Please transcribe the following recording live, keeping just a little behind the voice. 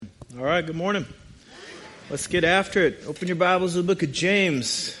All right, good morning. Let's get after it. Open your Bibles to the book of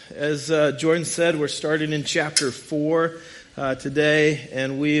James. As Jordan said, we're starting in chapter 4 today,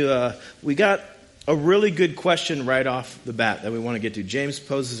 and we got a really good question right off the bat that we want to get to. James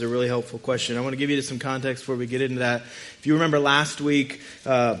poses a really helpful question. I want to give you some context before we get into that. If you remember last week,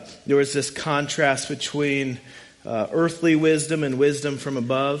 there was this contrast between earthly wisdom and wisdom from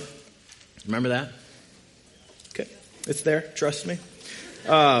above. Remember that? Okay, it's there. Trust me.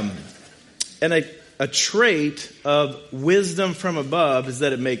 And a trait of wisdom from above is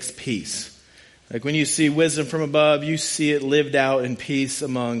that it makes peace. Like when you see wisdom from above, you see it lived out in peace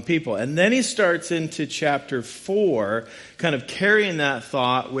among people. And then he starts into chapter 4, kind of carrying that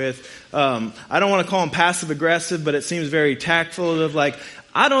thought with, I don't want to call him passive aggressive, but it seems very tactful of like,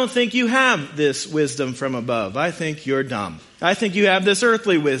 I don't think you have this wisdom from above. I think you're dumb. I think you have this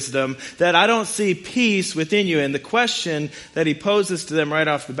earthly wisdom that I don't see peace within you. And the question that he poses to them right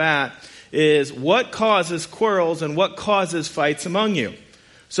off the bat is, what causes quarrels and what causes fights among you?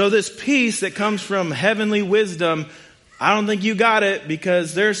 So this peace that comes from heavenly wisdom, I don't think you got it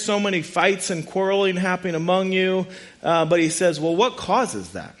because there's so many fights and quarreling happening among you. But he says, well, what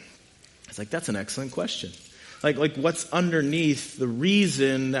causes that? It's like, that's an excellent question. Like what's underneath the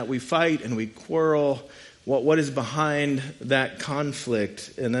reason that we fight and we quarrel? What is behind that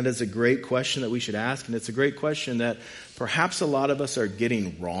conflict? And that is a great question that we should ask. And it's a great question that perhaps a lot of us are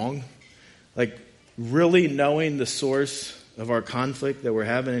getting wrong. Like really knowing the source of our conflict that we're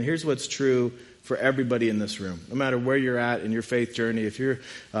having. And here's what's true for everybody in this room. No matter where you're at in your faith journey, if you're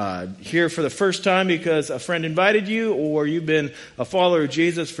here for the first time because a friend invited you, or you've been a follower of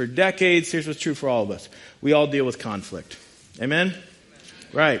Jesus for decades, here's what's true for all of us. We all deal with conflict. Amen?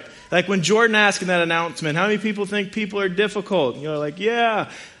 Right. Like when Jordan asked in that announcement, how many people think people are difficult? You're like, yeah,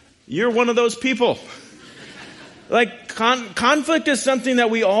 you're one of those people. Like conflict is something that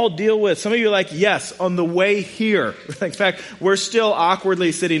we all deal with. Some of you are like, yes, on the way here. In fact, we're still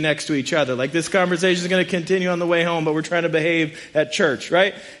awkwardly sitting next to each other. Like this conversation is going to continue on the way home, but we're trying to behave at church,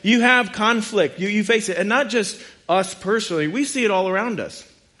 right? You have conflict. You face it. And not just us personally. We see it all around us.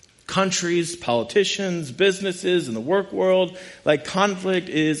 Countries, politicians, businesses, in the work world. Like conflict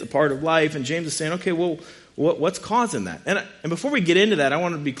is a part of life. And James is saying, okay, well, what's causing that? And before we get into that, I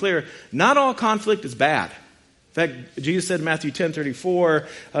want to be clear. Not all conflict is bad. In fact, Jesus said in Matthew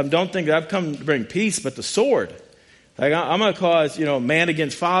 10:34, don't think that I've come to bring peace, but the sword. Like I'm going to cause, man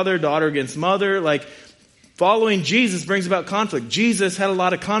against father, daughter against mother. Like following Jesus brings about conflict. Jesus had a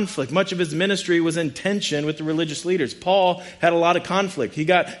lot of conflict. Much of his ministry was in tension with the religious leaders. Paul had a lot of conflict. He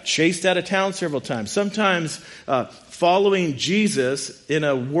got chased out of town several times. Sometimes following Jesus in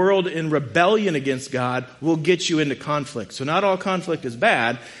a world in rebellion against God will get you into conflict. So not all conflict is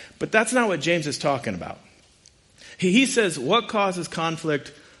bad, but that's not what James is talking about. He says, what causes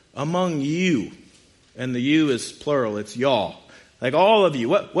conflict among you? And the you is plural, it's y'all. Like all of you.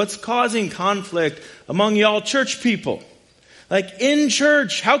 What's causing conflict among y'all church people? Like in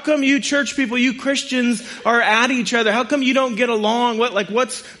church, how come you church people, you Christians are at each other? How come you don't get along?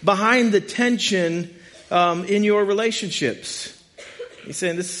 What's behind the tension in your relationships? He's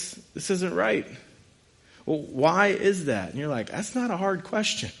saying this isn't right. Well, why is that? And you're like, that's not a hard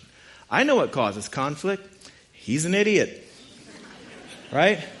question. I know what causes conflict. He's an idiot,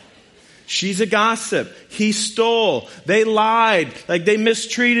 right? She's a gossip. He stole. They lied. Like they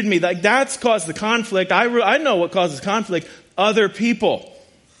mistreated me. Like that's caused the conflict. I know what causes conflict. Other people.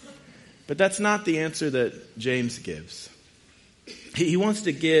 But that's not the answer that James gives. He wants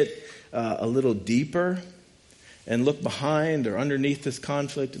to get a little deeper and look behind or underneath this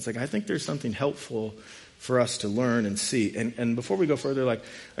conflict. It's like, I think there's something helpful for us to learn and see. And before we go further, I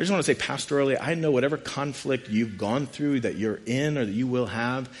just want to say pastorally, I know whatever conflict you've gone through, that you're in or that you will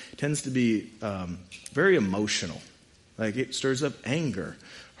have, tends to be very emotional. Like it stirs up anger,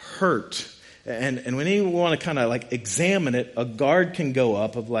 hurt. And when you want to kind of examine it, a guard can go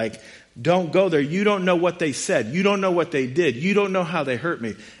up of don't go there. You don't know what they said. You don't know what they did. You don't know how they hurt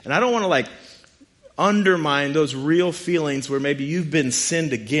me. And I don't want to undermine those real feelings where maybe you've been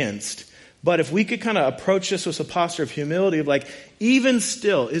sinned against. But if we could kind of approach this with a posture of humility of even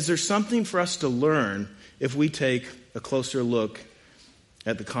still, is there something for us to learn if we take a closer look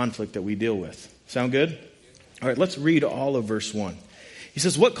at the conflict that we deal with? Sound good? All right, let's read all of verse 1. He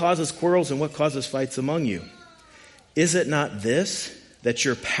says, what causes quarrels and what causes fights among you? Is it not this, that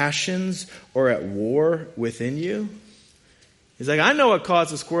your passions are at war within you? He's like, I know what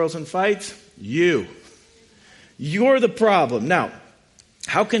causes quarrels and fights. You. You're the problem. Now,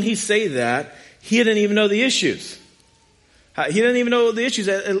 how can he say that? He didn't even know the issues. He didn't even know the issues.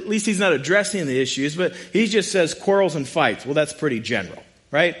 At least he's not addressing the issues, but he just says quarrels and fights. Well, that's pretty general.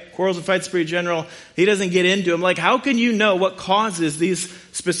 right? Quarrels and fights pretty general. He doesn't get into them. Like, how can you know what causes these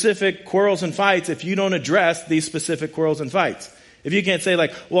specific quarrels and fights if you don't address these specific quarrels and fights? If you can't say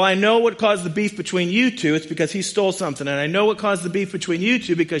like, well, I know what caused the beef between you two, it's because he stole something. And I know what caused the beef between you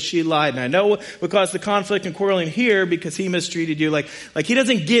two because she lied. And I know what caused the conflict and quarreling here because he mistreated you. Like he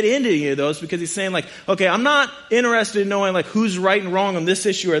doesn't get into any of those because he's saying like, okay, I'm not interested in knowing like who's right and wrong on this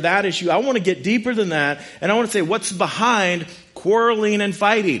issue or that issue. I want to get deeper than that. And I want to say what's behind quarreling and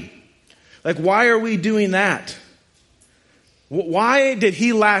fighting. Like, why are we doing that? Why did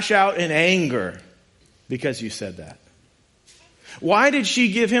he lash out in anger? Because you said that. Why did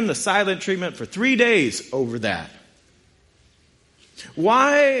she give him the silent treatment for 3 days over that?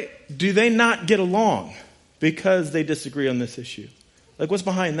 Why do they not get along? Because they disagree on this issue. Like, what's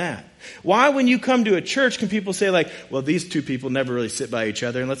behind that? Why, when you come to a church, can people say like, well, these two people never really sit by each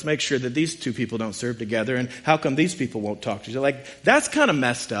other, and let's make sure that these two people don't serve together, and how come these people won't talk to each other? Like, that's kind of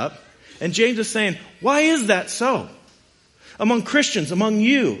messed up. And James is saying, why is that so? Among Christians, among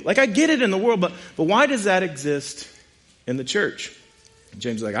you. Like, I get it in the world, but why does that exist in the church?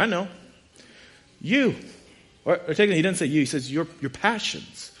 James is like, I know. You. Or technically, he doesn't say you. He says your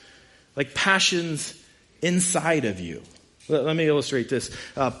passions. Like passions inside of you. Let me illustrate this.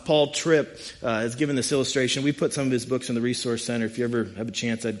 Paul Tripp has given this illustration. We put some of his books in the Resource Center. If you ever have a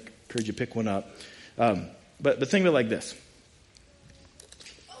chance, I'd encourage you to pick one up. But think of it like this.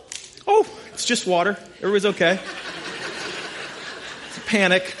 Oh, it's just water. Everybody's okay. It's a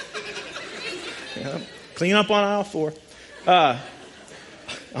panic. Clean up on aisle 4.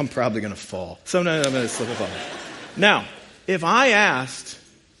 I'm probably going to fall. Sometimes I'm going to slip and fall. Now, if I asked,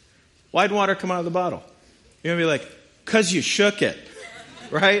 why'd water come out of the bottle? You're going to be like, because you shook it,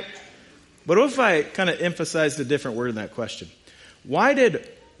 right? But what if I kind of emphasized a different word in that question? Why did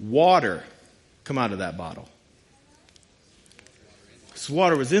water come out of that bottle? Because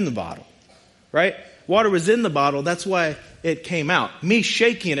water was in the bottle, right? Water was in the bottle. That's why it came out. Me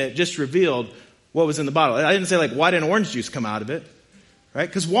shaking it just revealed what was in the bottle. I didn't say like, why didn't orange juice come out of it? Right?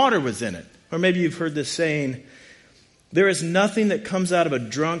 Because water was in it. Or maybe you've heard this saying, there is nothing that comes out of a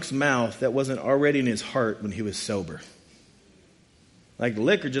drunk's mouth that wasn't already in his heart when he was sober. Like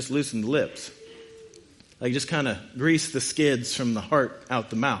liquor just loosened the lips. Like just kind of greased the skids from the heart out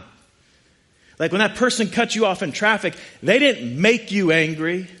the mouth. Like when that person cut you off in traffic, they didn't make you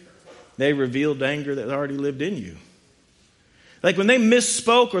angry. They revealed anger that already lived in you. Like when they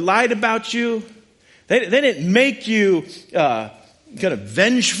misspoke or lied about you, they didn't make you kind of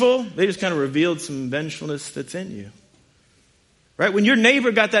vengeful. They just kind of revealed some vengefulness that's in you. Right? When your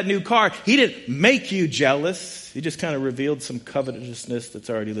neighbor got that new car, he didn't make you jealous. He just kind of revealed some covetousness that's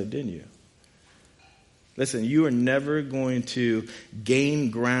already lived in you. Listen, you are never going to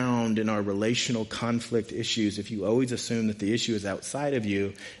gain ground in our relational conflict issues if you always assume that the issue is outside of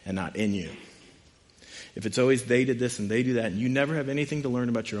you and not in you. If it's always they did this and they do that, and you never have anything to learn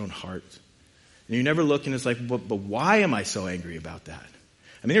about your own heart, and you never look and it's like, but why am I so angry about that?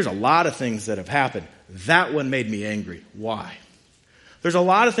 I mean, there's a lot of things that have happened. That one made me angry. Why? There's a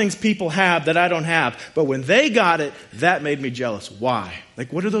lot of things people have that I don't have, but when they got it, that made me jealous. Why?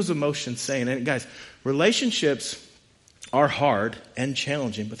 Like, what are those emotions saying? And guys, relationships are hard and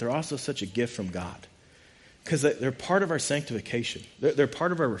challenging, but they're also such a gift from God because they're part of our sanctification. They're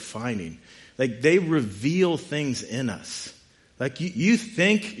part of our refining. Like, they reveal things in us. Like, you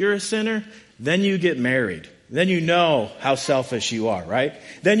think you're a sinner, then you get married. Then you know how selfish you are, right?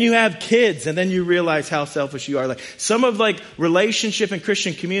 Then you have kids, and then you realize how selfish you are. Like, some of like relationship and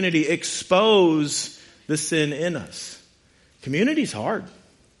Christian community expose the sin in us. Community's hard.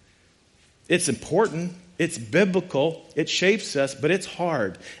 It's important. It's biblical. It shapes us, but it's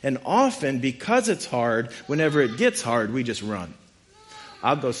hard. And often, because it's hard, whenever it gets hard, we just run.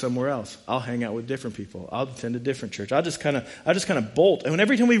 I'll go somewhere else. I'll hang out with different people. I'll attend a different church. I'll just kind of bolt. And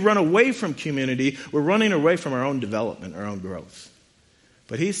every time we run away from community, we're running away from our own development, our own growth.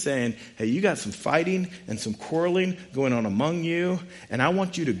 But he's saying, hey, you got some fighting and some quarreling going on among you, and I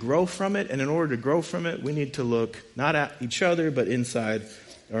want you to grow from it. And in order to grow from it, we need to look not at each other, but inside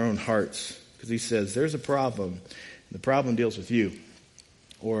our own hearts. Because he says there's a problem. The problem deals with you,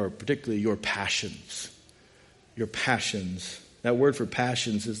 or particularly your passions. Your passions. That word for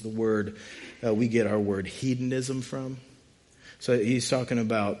passions is the word we get our word hedonism from. So he's talking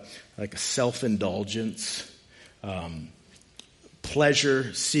about like self-indulgence,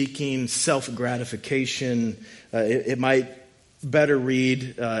 pleasure-seeking, self-gratification. It might better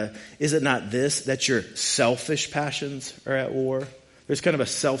read, is it not this, that your selfish passions are at war? There's kind of a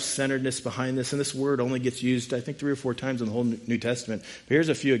self-centeredness behind this, and this word only gets used, I think, 3 or 4 times in the whole New Testament. But here's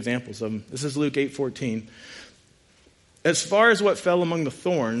a few examples of them. This is Luke 8:14. As far as what fell among the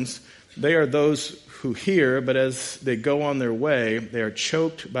thorns, they are those who hear, but as they go on their way, they are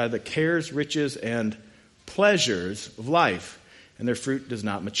choked by the cares, riches, and pleasures of life, and their fruit does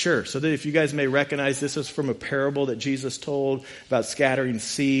not mature. So that if you guys may recognize, this is from a parable that Jesus told about scattering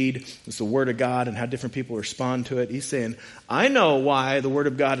seed. It's the word of God and how different people respond to it. He's saying, I know why the word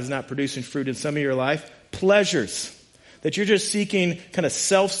of God is not producing fruit in some of your life. Pleasures. That you're just seeking kind of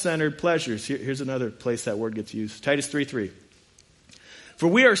self-centered pleasures. Here's another place that word gets used. Titus 3:3. For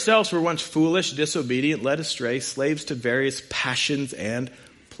we ourselves were once foolish, disobedient, led astray, slaves to various passions and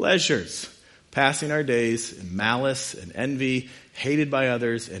pleasures, passing our days in malice and envy, hated by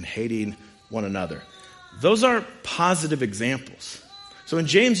others and hating one another. Those aren't positive examples. So when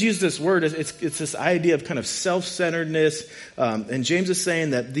James used this word, it's this idea of kind of self-centeredness. And James is saying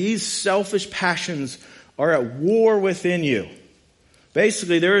that these selfish passions are at war within you.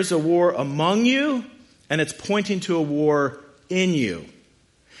 Basically, there is a war among you, and it's pointing to a war in you.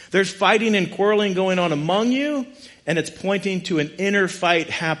 There's fighting and quarreling going on among you, and it's pointing to an inner fight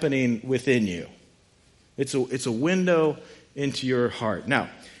happening within you. It's a window into your heart. Now,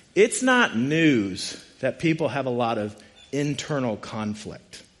 it's not news that people have a lot of internal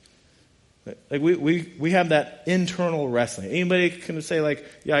conflict. Like we have that internal wrestling. Anybody can say like,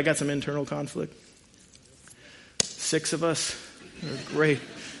 yeah, I got some internal conflict? 6 of us? Great.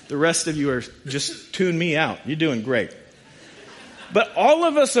 The rest of you are just tune me out. You're doing great. But all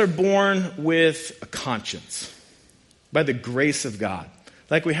of us are born with a conscience by the grace of God.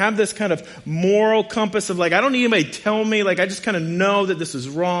 Like we have this kind of moral compass of like, I don't need anybody to tell me, like I just kind of know that this is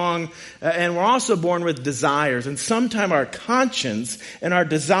wrong. And we're also born with desires. And sometimes our conscience and our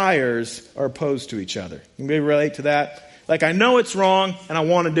desires are opposed to each other. Anybody relate to that? Like I know it's wrong and I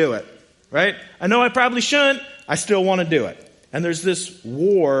want to do it, right? I know I probably shouldn't, I still want to do it. And there's this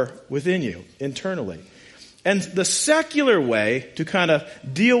war within you internally. And the secular way to kind of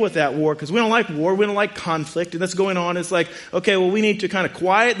deal with that war, because we don't like war, we don't like conflict, and that's going on, is like, okay, well, we need to kind of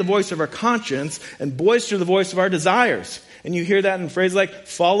quiet the voice of our conscience and boister the voice of our desires. And you hear that in phrases like,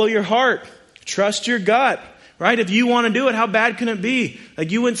 follow your heart, trust your gut, right? If you want to do it, how bad can it be?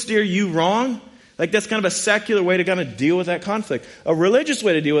 Like, you wouldn't steer you wrong. Like, that's kind of a secular way to kind of deal with that conflict. A religious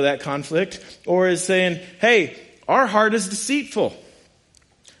way to deal with that conflict, or is saying, hey, our heart is deceitful.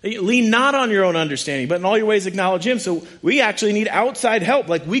 Lean not on your own understanding, but in all your ways acknowledge Him. So we actually need outside help.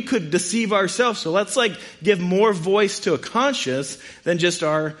 Like we could deceive ourselves. So let's like give more voice to a conscience than just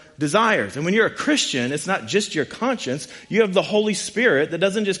our desires. And when you're a Christian, it's not just your conscience. You have the Holy Spirit that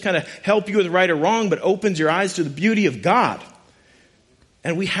doesn't just kind of help you with right or wrong, but opens your eyes to the beauty of God.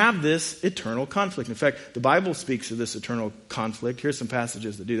 And we have this eternal conflict. In fact, the Bible speaks of this eternal conflict. Here's some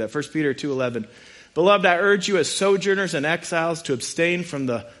passages that do that. 1 Peter 2:11. Beloved, I urge you as sojourners and exiles to abstain from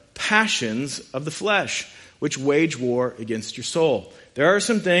the passions of the flesh, which wage war against your soul. There are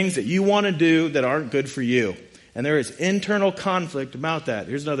some things that you want to do that aren't good for you. And there is internal conflict about that.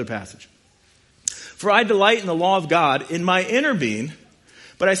 Here's another passage. For I delight in the law of God in my inner being,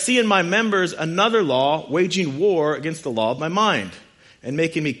 but I see in my members another law waging war against the law of my mind, and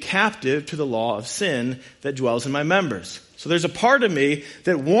making me captive to the law of sin that dwells in my members. So there's a part of me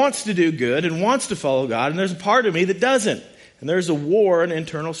that wants to do good and wants to follow God, and there's a part of me that doesn't. And there's a war, an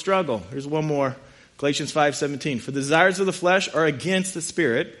internal struggle. Here's one more. Galatians 5:17. For the desires of the flesh are against the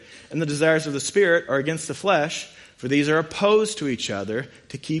Spirit, and the desires of the Spirit are against the flesh, for these are opposed to each other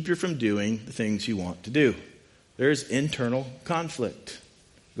to keep you from doing the things you want to do. There's internal conflict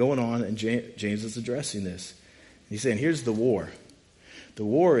going on, and James is addressing this. He's saying, here's the war. The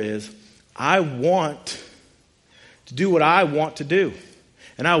war is, I want to do what I want to do.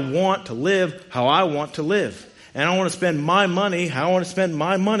 And I want to live how I want to live. And I want to spend my money how I want to spend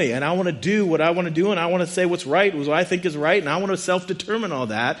my money. And I want to do what I want to do. And I want to say what's right, what I think is right. And I want to self-determine all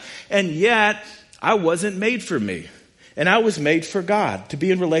that. And yet, I wasn't made for me. And I was made for God, to be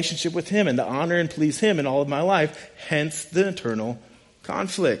in relationship with Him and to honor and please Him in all of my life. Hence the eternal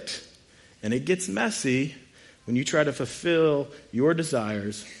conflict. And it gets messy when you try to fulfill your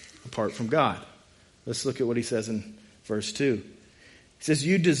desires apart from God. Let's look at what he says in verse 2. He says,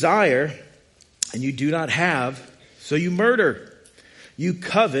 you desire and you do not have, so you murder. You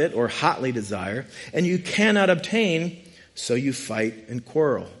covet or hotly desire, and you cannot obtain, so you fight and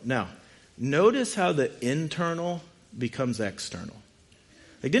quarrel. Now, notice how the internal becomes external.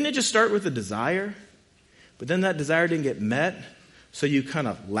 Like, didn't it just start with a desire? But then that desire didn't get met, so you kind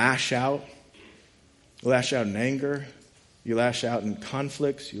of lash out. You lash out in anger. You lash out in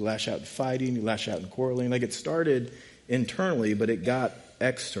conflicts. You lash out in fighting. You lash out in quarreling. Like, it started internally, but it got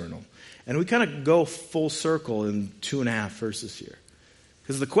external. And we kind of go full circle in 2.5 verses here.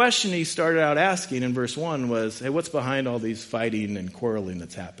 Because the question he started out asking in verse 1 was, hey, what's behind all these fighting and quarreling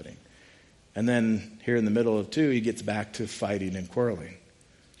that's happening? And then here in the middle of 2, he gets back to fighting and quarreling.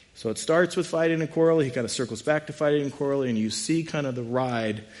 So it starts with fighting and quarreling. He kind of circles back to fighting and quarreling. And you see kind of the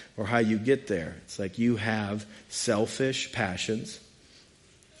ride or how you get there. It's like you have selfish passions.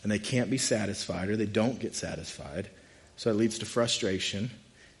 And they can't be satisfied, or they don't get satisfied. So it leads to frustration.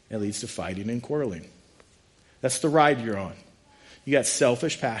 It leads to fighting and quarreling. That's the ride you're on. You got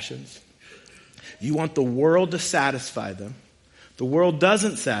selfish passions. You want the world to satisfy them. The world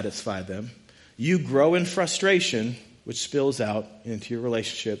doesn't satisfy them. You grow in frustration, which spills out into your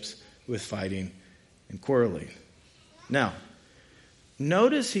relationships with fighting and quarreling. Now,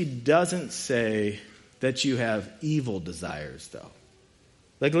 notice he doesn't say that you have evil desires, though.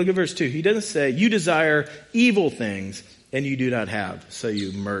 Like, look at verse 2. He doesn't say, you desire evil things and you do not have, so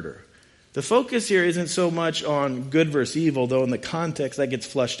you murder. The focus here isn't so much on good versus evil, though in the context that gets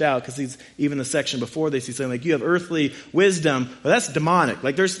flushed out, because even the section before this, he's saying, like, you have earthly wisdom. Well, that's demonic.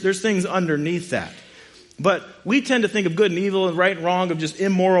 Like, there's things underneath that. But we tend to think of good and evil and right and wrong, of just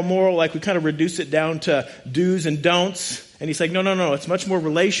immoral, moral, like we kind of reduce it down to do's and don'ts. And he's like, no, it's much more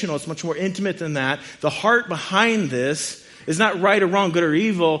relational. It's much more intimate than that. The heart behind this is not right or wrong, good or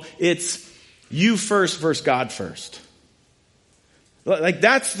evil. It's you first versus God first. Like,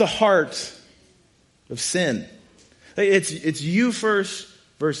 that's the heart of sin. It's you first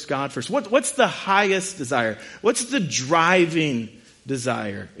versus God first. What's the highest desire? What's the driving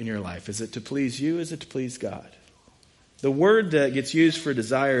desire in your life? Is it to please you? Is it to please God? The word that gets used for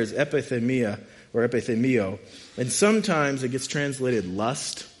desire is epithemia or epithemio. And sometimes it gets translated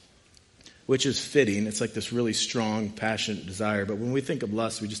lust, which is fitting. It's like this really strong, passionate desire. But when we think of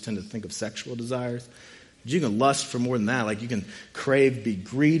lust, we just tend to think of sexual desires. You can lust for more than that. Like, you can crave, be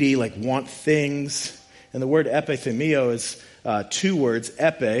greedy, like want things. And the word epithemio is 2 words.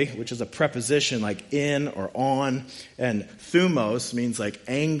 Epi, which is a preposition like in or on. And thumos means like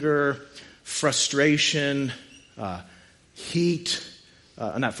anger, frustration, heat.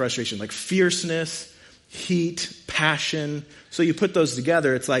 Not frustration, like fierceness, heat, passion. So you put those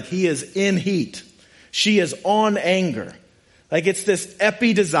together, it's like he is in heat. She is on anger. Like, it's this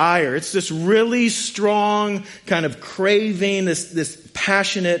epi-desire. It's this really strong kind of craving, this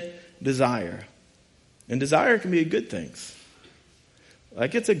passionate desire. And desire can be good things.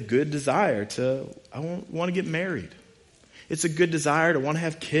 Like, it's a good desire I want to get married. It's a good desire to want to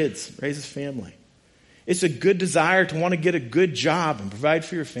have kids, raise a family. It's a good desire to want to get a good job and provide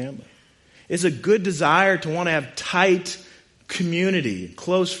for your family. It's a good desire to want to have tight community,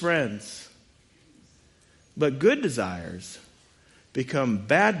 close friends. But good desires become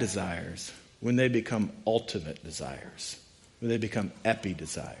bad desires when they become ultimate desires, when they become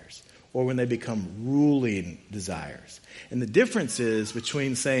epi-desires, or when they become ruling desires. And the difference is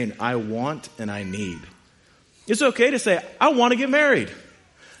between saying, I want and I need. It's okay to say, I want to get married.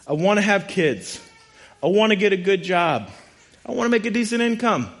 I want to have kids. I want to get a good job. I want to make a decent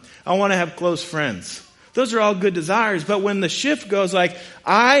income. I want to have close friends. Those are all good desires. But when the shift goes like,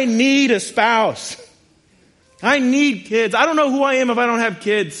 I need a spouse. I need kids. I don't know who I am if I don't have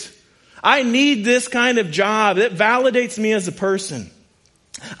kids. I need this kind of job that validates me as a person.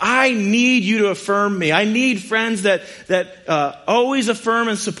 I need you to affirm me. I need friends that always affirm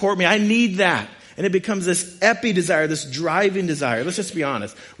and support me. I need that. And it becomes this epi-desire, this driving desire. Let's just be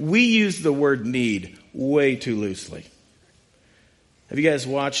honest. We use the word need way too loosely. Have you guys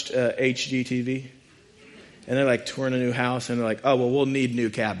watched HGTV? And they're like touring a new house and they're like, oh, well, we'll need new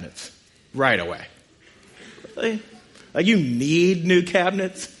cabinets right away. Really? Like, you need new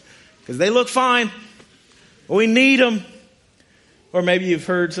cabinets? Because they look fine. Well, we need them. Or maybe you've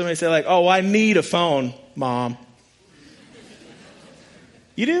heard somebody say like, oh, I need a phone, Mom.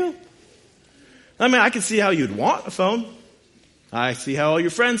 You do? I mean, I can see how you'd want a phone. I see how all your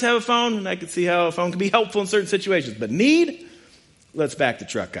friends have a phone, and I can see how a phone can be helpful in certain situations. But need? Let's back the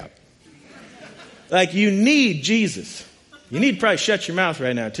truck up. Like, you need Jesus. You need to probably shut your mouth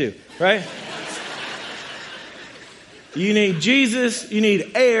right now too, right? You need Jesus, you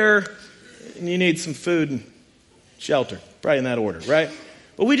need air, and you need some food and shelter. Probably in that order, right?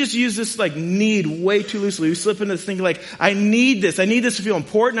 But we just use this like need way too loosely. We slip into this thinking like, I need this. I need this to feel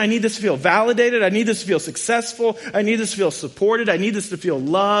important. I need this to feel validated. I need this to feel successful. I need this to feel supported. I need this to feel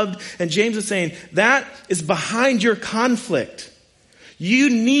loved. And James is saying that is behind your conflict. You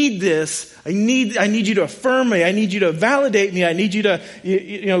need this. I need you to affirm me. I need you to validate me. I need you to,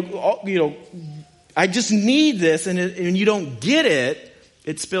 I just need this. And when you don't get it,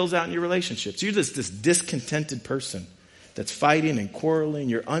 it spills out in your relationships. You're this discontented person that's fighting and quarreling.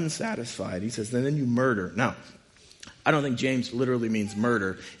 You're unsatisfied. He says, and then you murder. Now, I don't think James literally means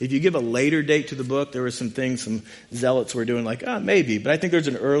murder. If you give a later date to the book, there were some things some zealots were doing like, maybe. But I think there's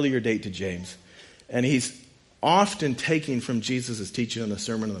an earlier date to James. And he's often taking from Jesus' teaching on the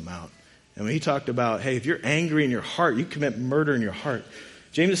Sermon on the Mount. And when he talked about, hey, if you're angry in your heart, you commit murder in your heart.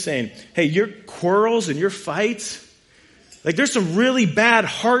 James is saying, hey, your quarrels and your fights, like there's some really bad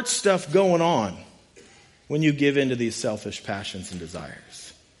heart stuff going on when you give in to these selfish passions and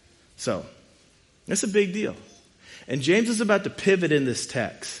desires. So, that's a big deal. And James is about to pivot in this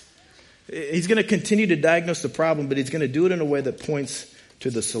text. He's going to continue to diagnose the problem, but he's going to do it in a way that points to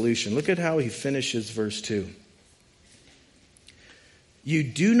the solution. Look at how he finishes verse 2. You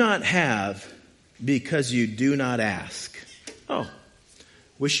do not have because you do not ask. Oh,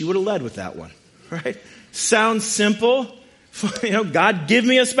 wish you would have led with that one, right? Sounds simple. God, give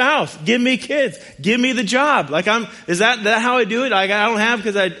me a spouse, give me kids, give me the job. Is that how I do it? I don't have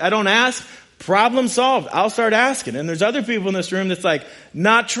because I don't ask. Problem solved. I'll start asking. And there's other people in this room that's like,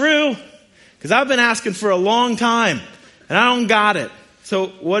 not true, because I've been asking for a long time and I don't got it. So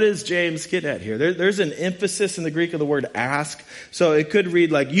what is James getting at here? There's an emphasis in the Greek of the word ask. So it could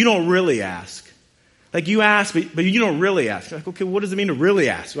read like, you don't really ask. Like you ask, but you don't really ask. You're like, okay, what does it mean to really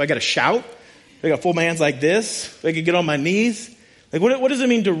ask? Do I got to shout? I got to fold my hands like this? I can get on my knees? Like what does it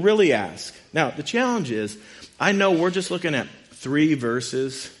mean to really ask? Now, the challenge is, I know we're just looking at 3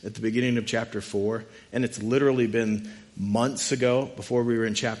 verses at the beginning of chapter 4, and it's literally been months ago before we were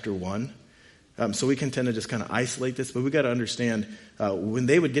in chapter 1. So we can tend to just kind of isolate this, but we got to understand when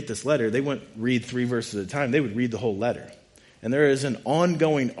they would get this letter, they wouldn't read 3 verses at a time. They would read the whole letter. And there is an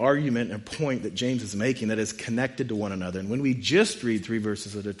ongoing argument and point that James is making that is connected to one another. And when we just read 3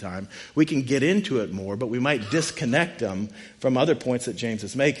 verses at a time, we can get into it more, but we might disconnect them from other points that James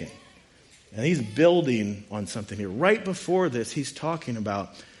is making. And he's building on something here. Right before this, he's talking about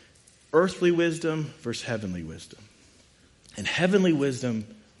earthly wisdom versus heavenly wisdom. And heavenly wisdom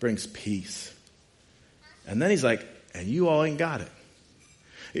brings peace. And then he's like, and you all ain't got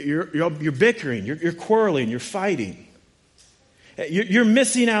it. You're bickering, you're quarreling, you're fighting. You're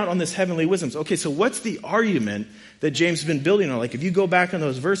missing out on this heavenly wisdom. Okay, so what's the argument that James has been building on? Like if you go back on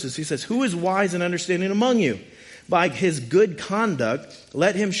those verses, he says, who is wise and understanding among you? By his good conduct,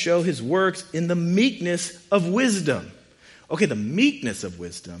 let him show his works in the meekness of wisdom. Okay, the meekness of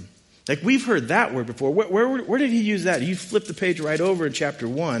wisdom. Like we've heard that word before. Where did he use that? You flip the page right over in chapter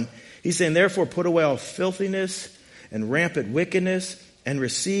 1. He's saying, therefore put away all filthiness and rampant wickedness and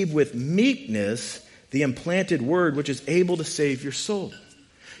receive with meekness the implanted word which is able to save your soul.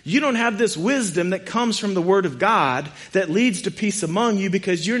 You don't have this wisdom that comes from the Word of God that leads to peace among you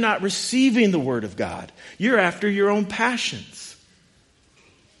because you're not receiving the Word of God. You're after your own passions.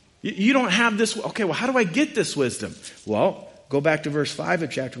 You don't have this. Okay, well, how do I get this wisdom? Well, go back to verse 5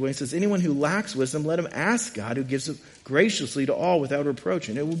 of chapter 1. It says, anyone who lacks wisdom, let him ask God, who gives it graciously to all without reproach,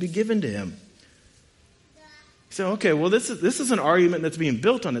 and it will be given to him. So, okay, well, this is an argument that's being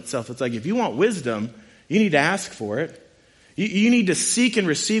built on itself. It's like if you want wisdom, you need to ask for it. You need to seek and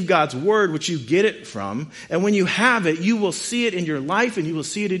receive God's word, which you get it from. And when you have it, you will see it in your life and you will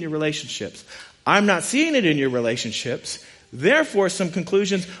see it in your relationships. I'm not seeing it in your relationships. Therefore, some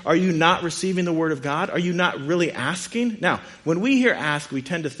conclusions, are you not receiving the word of God? Are you not really asking? Now, when we hear ask, we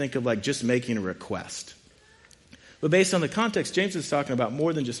tend to think of like just making a request. But based on the context, James is talking about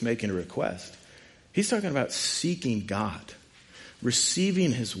more than just making a request. He's talking about seeking God,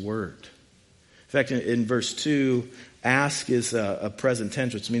 receiving his word. In fact, in verse 2, ask is a present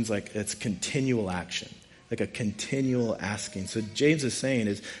tense, which means like it's continual action, like a continual asking. So James is saying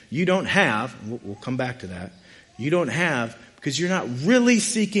is you don't have, we'll come back to that, you don't have because you're not really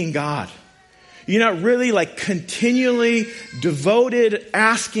seeking God. You're not really like continually devoted,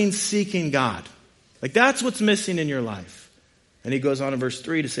 asking, seeking God. Like that's what's missing in your life. And he goes on in verse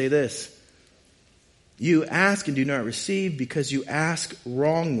 3 to say this. You ask and do not receive because you ask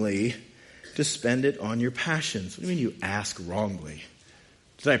wrongly to spend it on your passions. What do you mean you ask wrongly?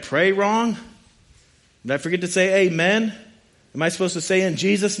 Did I pray wrong? Did I forget to say amen? Am I supposed to say in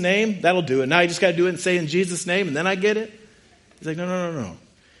Jesus' name? That'll do it. Now I just got to do it and say in Jesus' name and then I get it? He's like, no.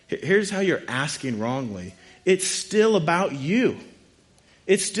 Here's how you're asking wrongly. It's still about you.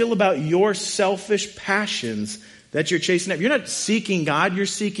 It's still about your selfish passions that you're chasing after. You're not seeking God, you're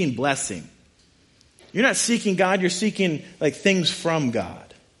seeking blessing. You're not seeking God, you're seeking like things from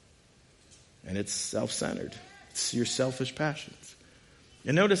God. And it's self-centered. It's your selfish passions.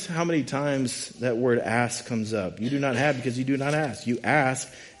 And notice how many times that word ask comes up. You do not have because you do not ask. You ask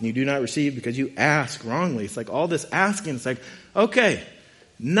and you do not receive because you ask wrongly. It's like all this asking. It's like, okay,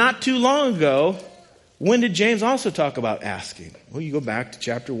 not too long ago, When did James also talk about asking? Well, you go back to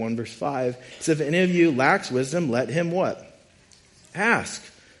chapter 1, verse 5. It says, if any of you lacks wisdom, let him what? Ask.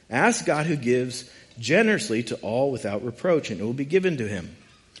 Ask God who gives generously to all without reproach, and it will be given to him.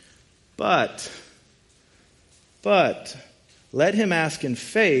 But, let him ask in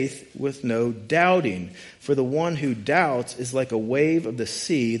faith with no doubting. For the one who doubts is like a wave of the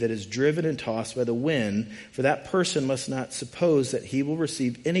sea that is driven and tossed by the wind. For that person must not suppose that he will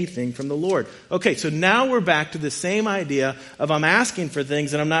receive anything from the Lord. Okay, so now we're back to the same idea of I'm asking for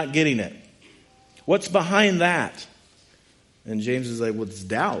things and I'm not getting it. What's behind that? And James is like, well, it's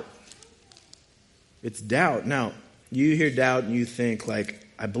doubt. It's doubt. Now, you hear doubt and you think like,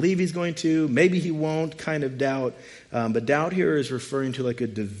 I believe he's going to, maybe he won't kind of doubt. But doubt here is referring to like a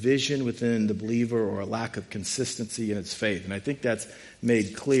division within the believer or a lack of consistency in its faith. And I think that's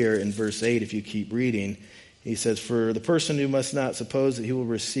made clear in verse 8 if you keep reading. He says, for the person who must not suppose that he will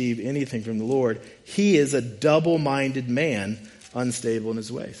receive anything from the Lord, he is a double-minded man, unstable in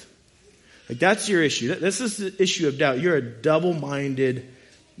his ways. Like that's your issue. This is the issue of doubt. You're a double-minded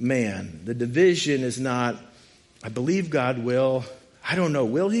man. The division is not, I believe God will, I don't know,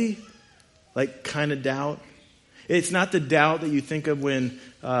 will he? Like kind of doubt. It's not the doubt that you think of when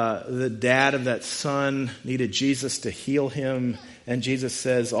the dad of that son needed Jesus to heal him. And Jesus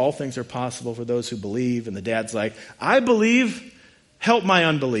says, all things are possible for those who believe. And the dad's like, I believe, help my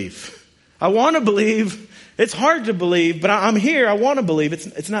unbelief. I want to believe. It's hard to believe, but I'm here. I want to believe.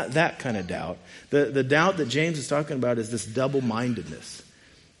 It's not that kind of doubt. The doubt that James is talking about is this double-mindedness,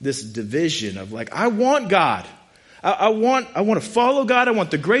 this division of like, I want God. I want to follow God. I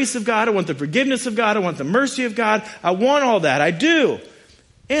want the grace of God. I want the forgiveness of God. I want the mercy of God. I want all that. I do.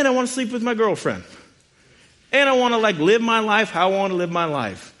 And I want to sleep with my girlfriend. And I want to like live my life how I want to live my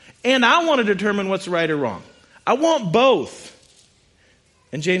life. And I want to determine what's right or wrong. I want both.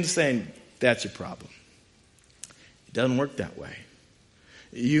 And James is saying, that's your problem. It doesn't work that way.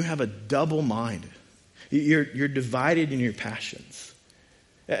 You have a double mind. You're divided in your passions.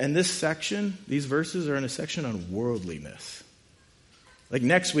 And this section, these verses are in a section on worldliness. Like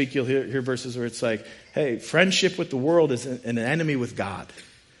next week you'll hear verses where it's like, hey, friendship with the world is an enemy with God.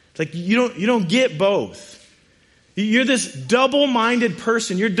 It's like you don't get both. You're this double-minded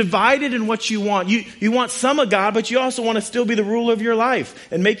person. You're divided in what you want. You want some of God, but you also want to still be the ruler of your life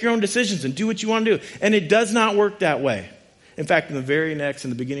and make your own decisions and do what you want to do. And it does not work that way. In fact, in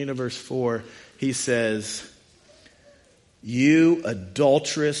the beginning of verse 4, he says, you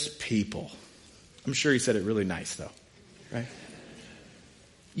adulterous people. I'm sure he said it really nice though, right?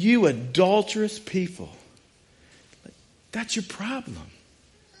 You adulterous people. That's your problem.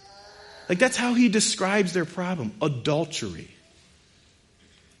 Like that's how he describes their problem, adultery.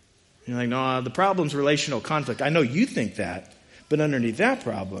 You're like, no, the problem's relational conflict. I know you think that, but underneath that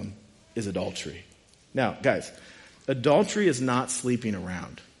problem is adultery. Now, guys, adultery is not sleeping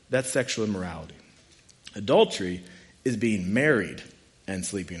around. That's sexual immorality. Adultery is being married and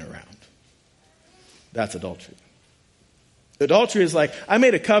sleeping around. That's adultery. Adultery is like, I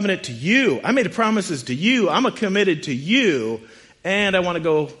made a covenant to you. I made promises to you. I'm committed to you. And I want to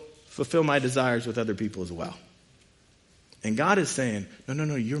go fulfill my desires with other people as well. And God is saying,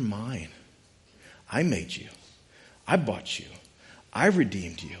 no, you're mine. I made you. I bought you. I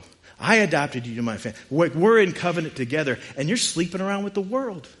redeemed you. I adopted you to my family. We're in covenant together. And you're sleeping around with the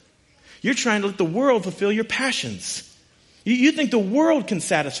world. You're trying to let the world fulfill your passions. You think the world can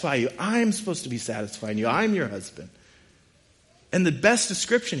satisfy you. I'm supposed to be satisfying you. I'm your husband. And the best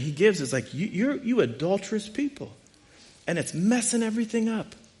description he gives is like, you adulterous people. And it's messing everything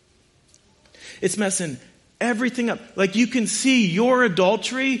up. It's messing everything up. Like you can see your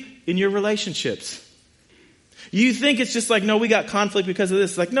adultery in your relationships. You think it's just like, no, we got conflict because of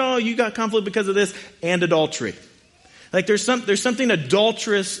this. It's like, no, you got conflict because of this and adultery. Like there's something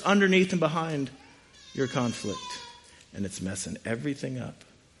adulterous underneath and behind your conflict. And it's messing everything up.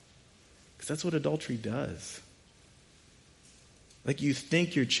 Because that's what adultery does. Like you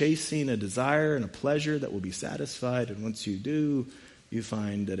think you're chasing a desire and a pleasure that will be satisfied. And once you do, you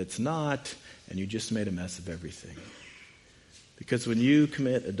find that it's not. And you just made a mess of everything. Because when you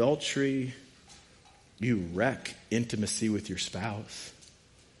commit adultery, you wreck intimacy with your spouse.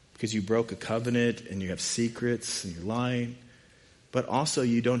 Because you broke a covenant and you have secrets and you're lying. But also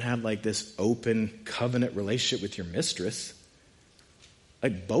you don't have like this open covenant relationship with your mistress.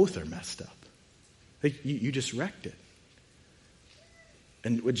 Like both are messed up. Like you just wrecked it.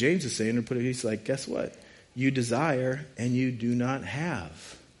 And what James is saying, he's like, guess what? You desire and you do not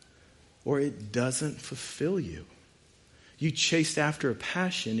have. Or it doesn't fulfill you. You chased after a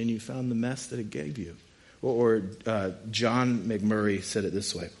passion and you found the mess that it gave you. Or John McMurray said it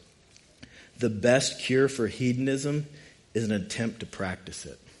this way. the best cure for hedonism is an attempt to practice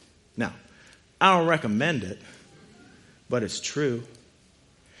it. Now, I don't recommend it, but it's true.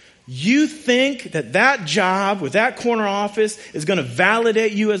 You think that job with that corner office is going to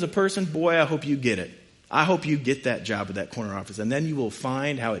validate you as a person? Boy, I hope you get it. I hope you get that job with that corner office, and then you will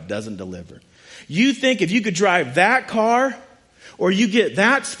find how it doesn't deliver. You think if you could drive that car, or you get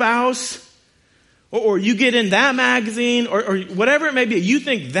that spouse, or you get in that magazine, or whatever it may be, you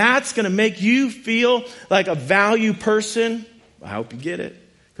think that's going to make you feel like a value person? I hope you get it.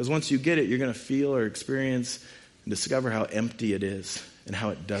 Because once you get it, you're going to feel or experience and discover how empty it is and how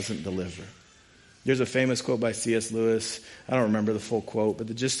it doesn't deliver. There's a famous quote by C.S. Lewis. I don't remember the full quote, but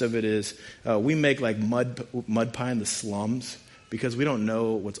the gist of it is, we make like mud pie in the slums because we don't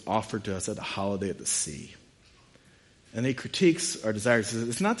know what's offered to us at the holiday at the sea. And he critiques our desires. He says,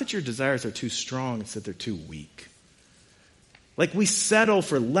 it's not that your desires are too strong, it's that they're too weak. Like we settle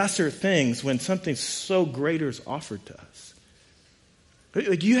for lesser things when something so greater is offered to us.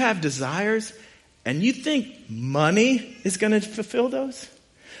 Like you have desires and you think money is going to fulfill those?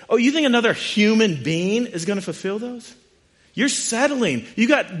 Oh, you think another human being is going to fulfill those? You're settling. You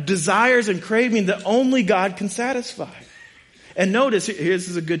got desires and craving that only God can satisfy. And notice, this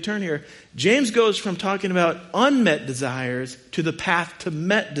is a good turn here. James goes from talking about unmet desires to the path to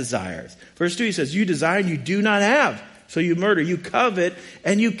met desires. Verse 2, he says, you desire and you do not have, so you murder. You covet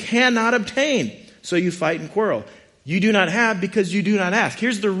and you cannot obtain, so you fight and quarrel. You do not have because you do not ask.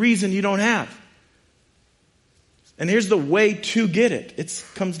 Here's the reason you don't have. And here's the way to get it. It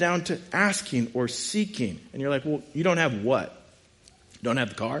comes down to asking or seeking. And you're like, well, you don't have what? Don't have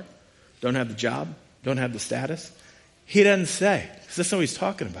the car? Don't have the job? Don't have the status? He doesn't say. Because that's not what he's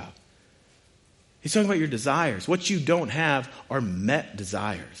talking about. He's talking about your desires. What you don't have are met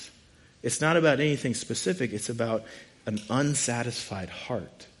desires. It's not about anything specific. It's about an unsatisfied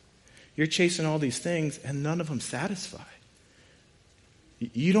heart. You're chasing all these things and none of them satisfy.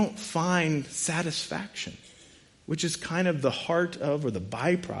 You don't find satisfaction, which is kind of the heart of or the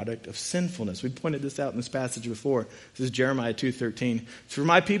byproduct of sinfulness. We pointed this out in this passage before. This is Jeremiah 2:13. For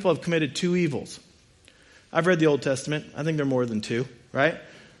my people have committed two evils. I've read the Old Testament. I think there are more than two, right?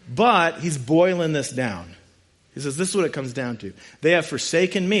 But he's boiling this down. He says, this is what it comes down to. They have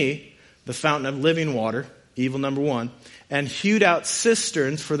forsaken me, the fountain of living water, evil number one, and hewed out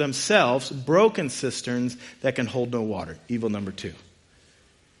cisterns for themselves, broken cisterns that can hold no water, evil number two.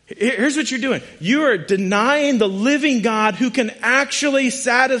 Here's what you're doing. You are denying the living God who can actually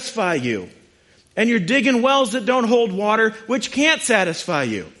satisfy you. And you're digging wells that don't hold water, which can't satisfy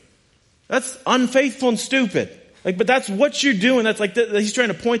you. That's unfaithful and stupid. But that's what you're doing. That's he's trying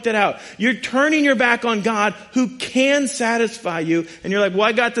to point that out. You're turning your back on God who can satisfy you. And you're like, well,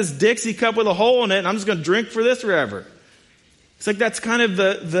 I got this Dixie cup with a hole in it and I'm just going to drink for this forever. It's like that's kind of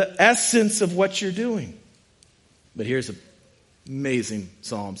the essence of what you're doing. But here's an amazing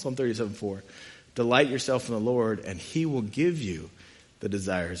Psalm 37:4. Delight yourself in the Lord and he will give you the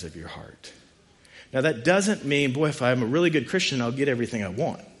desires of your heart. Now that doesn't mean, boy, if I'm a really good Christian, I'll get everything I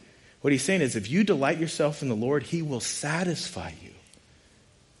want. What he's saying is if you delight yourself in the Lord, he will satisfy you.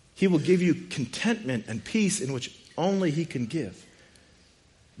 He will give you contentment and peace in which only he can give.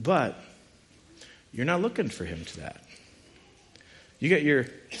 But you're not looking for him to that. You got your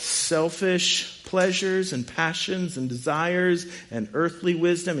selfish pleasures and passions and desires and earthly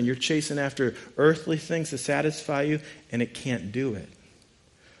wisdom, and you're chasing after earthly things to satisfy you, and it can't do it.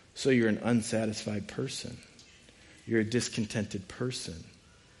 So you're an unsatisfied person. You're a discontented person.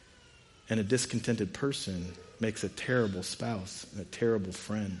 And a discontented person makes a terrible spouse and a terrible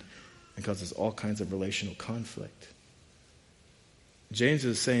friend and causes all kinds of relational conflict. James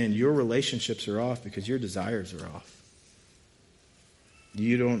is saying your relationships are off because your desires are off.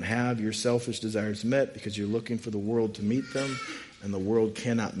 You don't have your selfish desires met because you're looking for the world to meet them and the world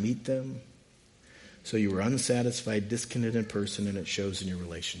cannot meet them. So you are an unsatisfied, discontented person and it shows in your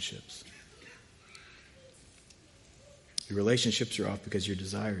relationships. Your relationships are off because your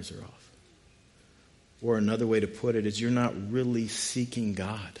desires are off. Or another way to put it is you're not really seeking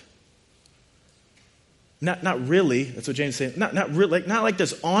God. Not really. That's what James is saying. Not really. Not like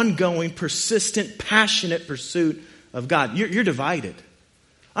this ongoing, persistent, passionate pursuit of God. You're divided.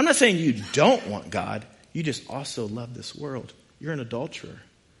 I'm not saying you don't want God. You just also love this world. You're an adulterer.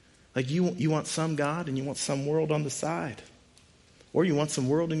 Like you want some God and you want some world on the side. Or you want some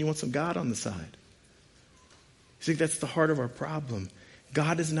world and you want some God on the side. See, that's the heart of our problem.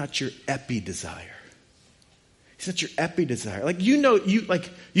 God is not your epi-desire. He's not your epi-desire.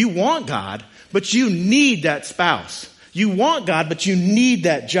 You want God, but you need that spouse. You want God, but you need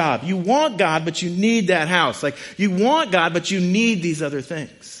that job. You want God, but you need that house. You want God, but you need these other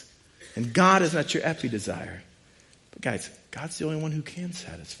things. And God is not your epi-desire. But guys, God's the only one who can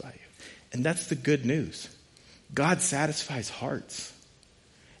satisfy you. And that's the good news. God satisfies hearts.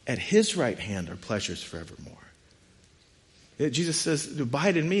 At his right hand are pleasures forevermore. Jesus says,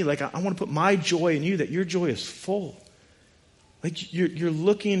 abide in me. Like, I want to put my joy in you, that your joy is full. Like, you're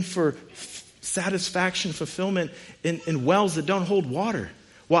looking for satisfaction, fulfillment in wells that don't hold water.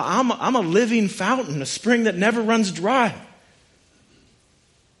 Well, I'm a living fountain, a spring that never runs dry.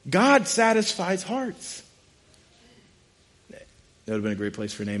 God satisfies hearts. That would have been a great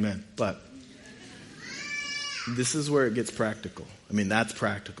place for an amen. But this is where it gets practical. I mean, that's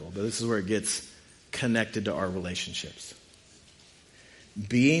practical, but this is where it gets connected to our relationships.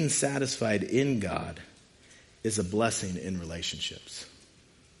 Being satisfied in God is a blessing in relationships.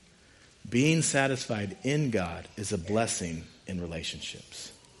 Being satisfied in God is a blessing in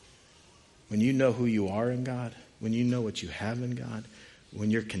relationships. When you know who you are in God, when you know what you have in God,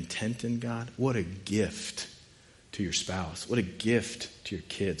 when you're content in God, what a gift to your spouse. What a gift to your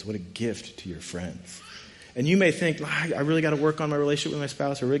kids. What a gift to your friends. And you may think, I really got to work on my relationship with my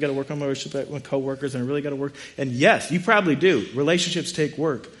spouse. I really got to work on my relationship with my coworkers. And I really got to work. And yes, you probably do. Relationships take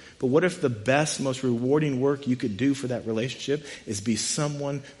work. But what if the best, most rewarding work you could do for that relationship is be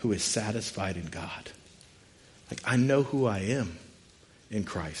someone who is satisfied in God? Like, I know who I am in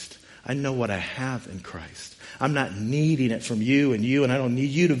Christ. I know what I have in Christ. I'm not needing it from you, and I don't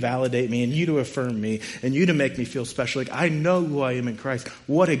need you to validate me and you to affirm me and you to make me feel special. Like, I know who I am in Christ.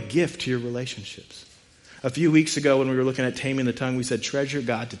 What a gift to your relationships. A few weeks ago when we were looking at taming the tongue, we said, treasure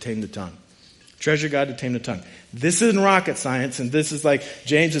God to tame the tongue. Treasure God to tame the tongue. This isn't rocket science, and this is like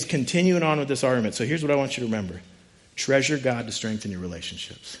James is continuing on with this argument. So here's what I want you to remember. Treasure God to strengthen your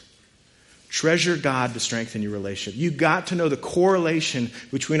relationships. Treasure God to strengthen your relationship. You got to know the correlation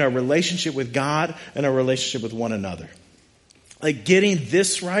between our relationship with God and our relationship with one another. Like, getting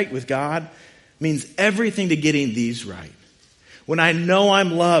this right with God means everything to getting these right. When I know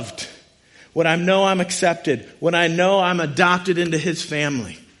I'm loved, when I know I'm accepted, when I know I'm adopted into his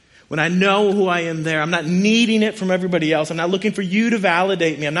family, when I know who I am there, I'm not needing it from everybody else. I'm not looking for you to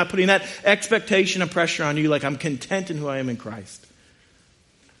validate me. I'm not putting that expectation and pressure on you. Like, I'm content in who I am in Christ.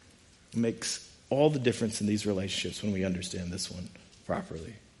 It makes all the difference in these relationships when we understand this one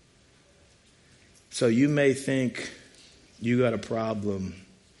properly. So you may think you got a problem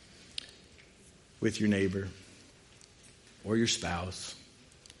with your neighbor or your spouse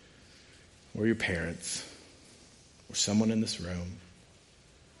or your parents or someone in this room.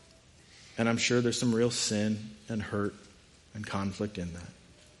 And I'm sure there's some real sin and hurt and conflict in that.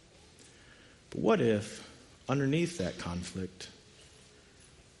 But what if underneath that conflict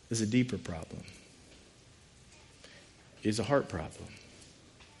is a deeper problem? Is a heart problem.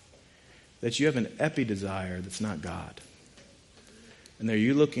 That you have an epi-desire that's not God. And are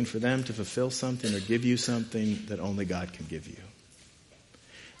you looking for them to fulfill something or give you something that only God can give you?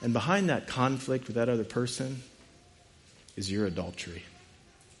 And behind that conflict with that other person is your adultery.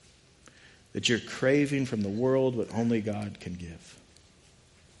 That you're craving from the world what only God can give.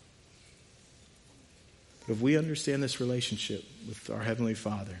 But if we understand this relationship with our Heavenly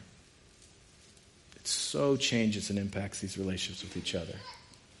Father, it so changes and impacts these relationships with each other.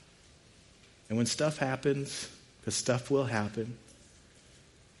 And when stuff happens, because stuff will happen,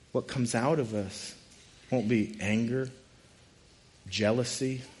 what comes out of us won't be anger,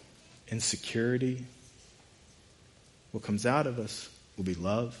 jealousy, insecurity. What comes out of us will be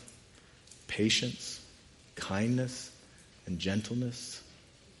love, patience, kindness, and gentleness.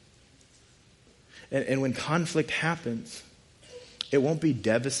 And when conflict happens, it won't be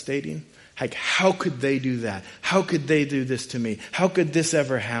devastating. Like, how could they do that? How could they do this to me? How could this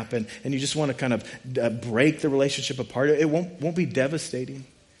ever happen? And you just want to kind of break the relationship apart. It won't be devastating.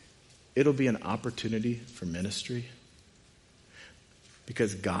 It'll be an opportunity for ministry.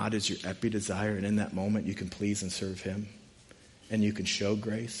 Because God is your epi-desire, and in that moment you can please and serve him. And you can show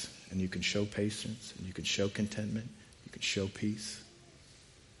grace, and you can show patience, and you can show contentment, you can show peace.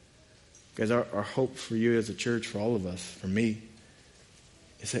 Guys, our hope for you as a church, for all of us, for me,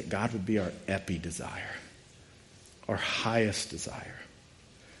 is that God would be our epi-desire, our highest desire,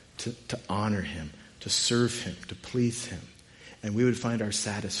 to honor him, to serve him, to please him. And we would find our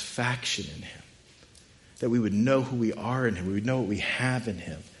satisfaction in him. That we would know who we are in him. We would know what we have in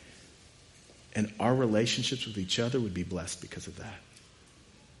him. And our relationships with each other would be blessed because of that.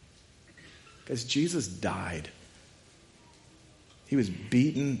 Because Jesus died. He was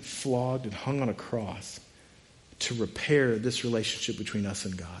beaten, flogged, and hung on a cross to repair this relationship between us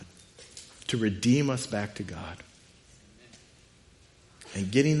and God. To redeem us back to God.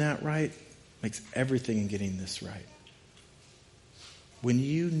 And getting that right makes everything in getting this right. When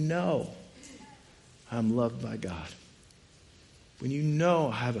you know I'm loved by God. When you know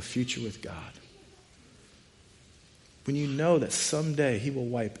I have a future with God. When you know that someday he will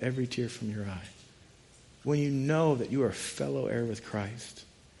wipe every tear from your eye. When you know that you are a fellow heir with Christ.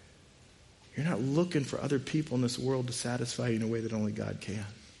 You're not looking for other people in this world to satisfy you in a way that only God can.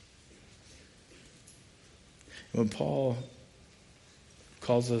 When Paul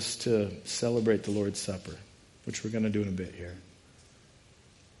calls us to celebrate the Lord's Supper, which we're going to do in a bit here,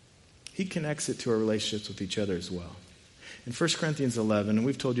 he connects it to our relationships with each other as well. In 1 Corinthians 11, and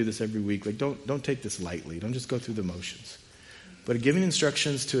we've told you this every week, don't take this lightly. Don't just go through the motions. But giving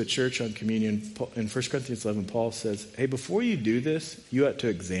instructions to a church on communion, in 1 Corinthians 11, Paul says, hey, before you do this, you ought to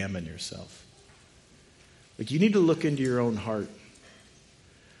examine yourself. You need to look into your own heart.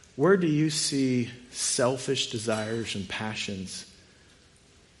 Where do you see selfish desires and passions?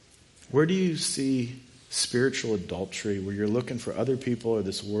 Where do you see spiritual adultery, where you're looking for other people or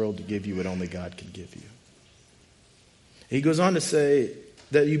this world to give you what only God can give you? He goes on to say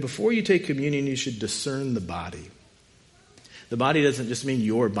that before you take communion, you should discern the body. The body doesn't just mean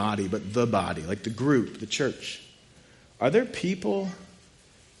your body, but the body, like the group, the church. Are there people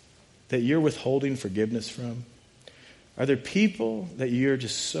that you're withholding forgiveness from? Are there people that you're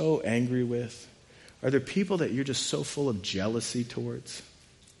just so angry with? Are there people that you're just so full of jealousy towards?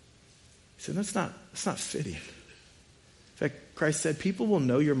 He said, that's not fitting. In fact, Christ said, people will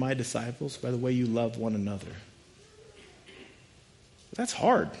know you're my disciples by the way you love one another. That's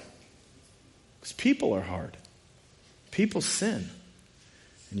hard. Because people are hard. People sin.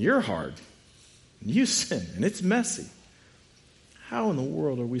 And you're hard. And you sin. And it's messy. How in the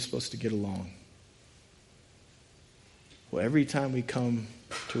world are we supposed to get along? Well, every time we come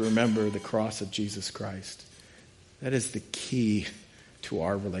to remember the cross of Jesus Christ, that is the key to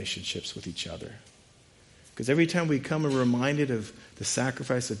our relationships with each other. Because every time we come and reminded of the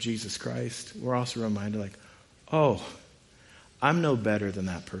sacrifice of Jesus Christ, we're also reminded oh, I'm no better than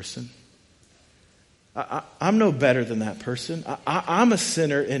that person. I'm no better than that person. I'm a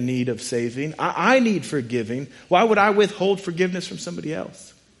sinner in need of saving. I need forgiving. Why would I withhold forgiveness from somebody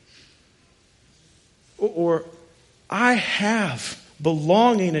else? Or I have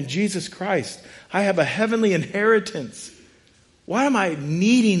belonging in Jesus Christ. I have a heavenly inheritance. Why am I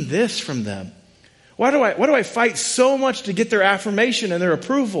needing this from them? Why do I fight so much to get their affirmation and their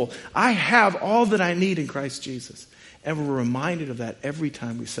approval? I have all that I need in Christ Jesus. And we're reminded of that every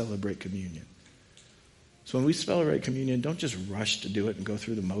time we celebrate communion. So when we celebrate communion, don't just rush to do it and go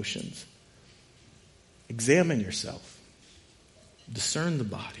through the motions. Examine yourself. Discern the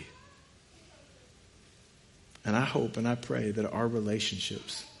body. And I hope and I pray that our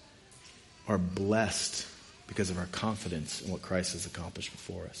relationships are blessed because of our confidence in what Christ has accomplished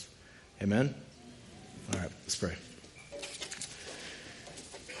before us. Amen? All right, let's pray.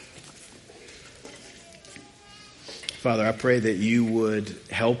 Father, I pray that you would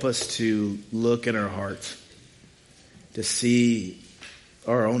help us to look in our hearts, to see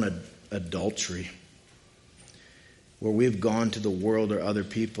our own adultery, where we've gone to the world or other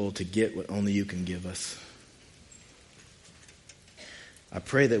people to get what only you can give us. I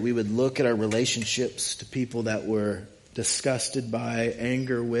pray that we would look at our relationships to people that we're disgusted by,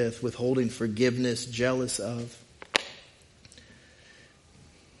 anger with, withholding forgiveness, jealous of.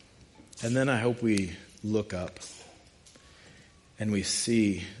 And then I hope we look up and we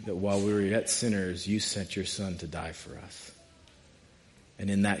see that while we were yet sinners, you sent your Son to die for us. And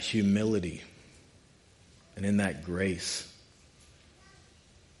in that humility and in that grace,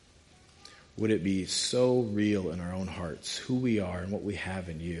 would it be so real in our own hearts, who we are and what we have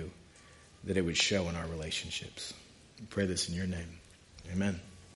in you, that it would show in our relationships. We pray this in your name. Amen.